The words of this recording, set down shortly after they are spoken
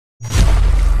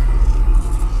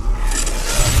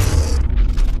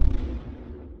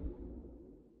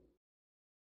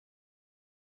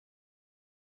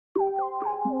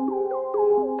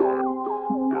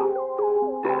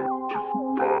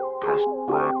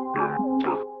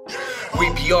We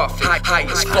be off high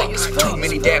as fuck. Too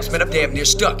many dabs, man, I'm damn near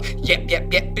stuck. Yep,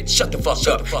 bitch, shut the fuck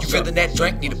up. You feeling that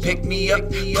drink? Need to pick me up?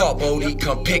 Call Bodie,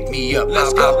 come pick me up.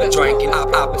 I've been drinking,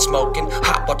 I've been smoking.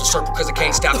 Hop off the circle cause I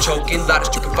can't stop choking.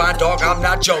 Loudest you can find, dog, I'm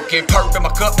not joking. Perp in my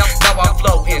cup, now I'm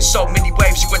floating. So many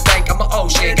waves, you would think I'm an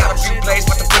ocean. Got a few plays,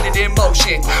 but to put it in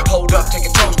motion. Hold up, take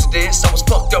a toast to this. I was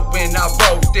fucked up when I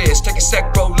wrote this. Take a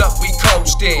sec, roll up, we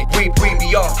coasting. We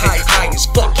be off high as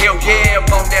fuck. Hell yeah, I'm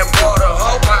on that water,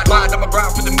 ho. Mind on my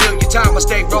grind for the millionth time. I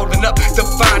stay rolling up the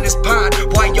finest pine.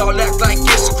 Why y'all act like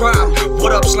it's a crime?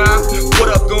 What up, slime? What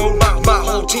up, goon? My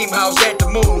whole team house at the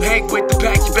moon. Hang with the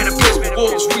pack, you better piss with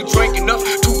wolves. We drink enough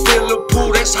to fill a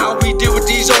pool. That's how we deal with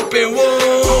these open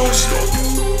wounds.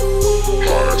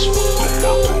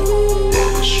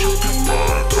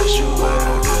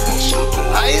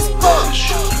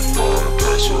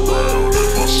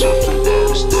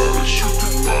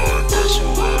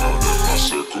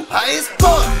 High as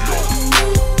fuck.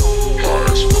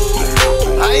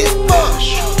 High as fuck.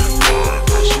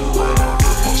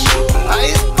 High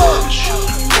as fuck. High as fuck.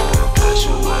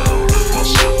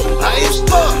 High as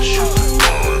fuck.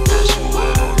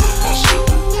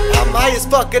 I'm high as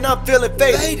fuck and I'm feeling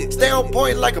faded. Stay on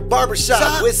point like a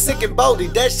barbershop. With Sick and Bodie,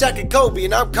 that's Shaq and Kobe,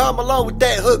 and I'm calm along with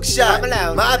that hook shot.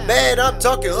 My bad, I'm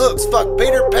talking hooks. Fuck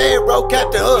Peter Pan, roll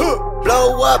Captain Hook.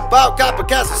 Blow up out Copper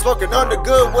Castle, smoking on the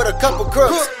good with a couple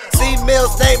crooks. See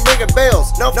Millz name ringing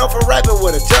bells. Known for rapping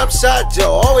with a jump shot.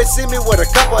 Joe always see me with a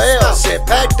couple L's. Shit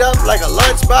packed up like a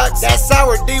lunchbox. That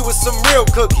sour D with some real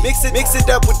cookies. Mix it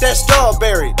up with that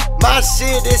strawberry. My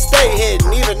shit is stay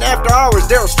hidden. Even after hours,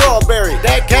 they're strawberry.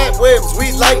 That cat whips,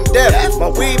 we light death. My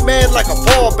weed man like a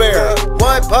pallbearer.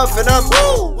 One puff and I'm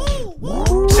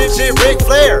shit, Ric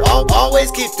Flair.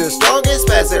 Always keep the strongest,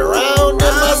 pass it around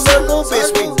in my circle.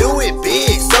 Bitch, we do it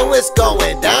big, so it's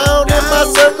going down in my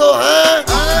circle, huh?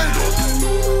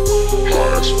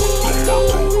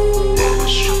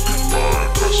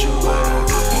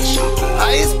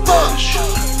 High as fuck.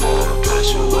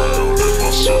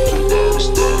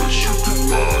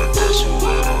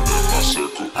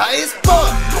 High as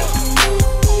fuck.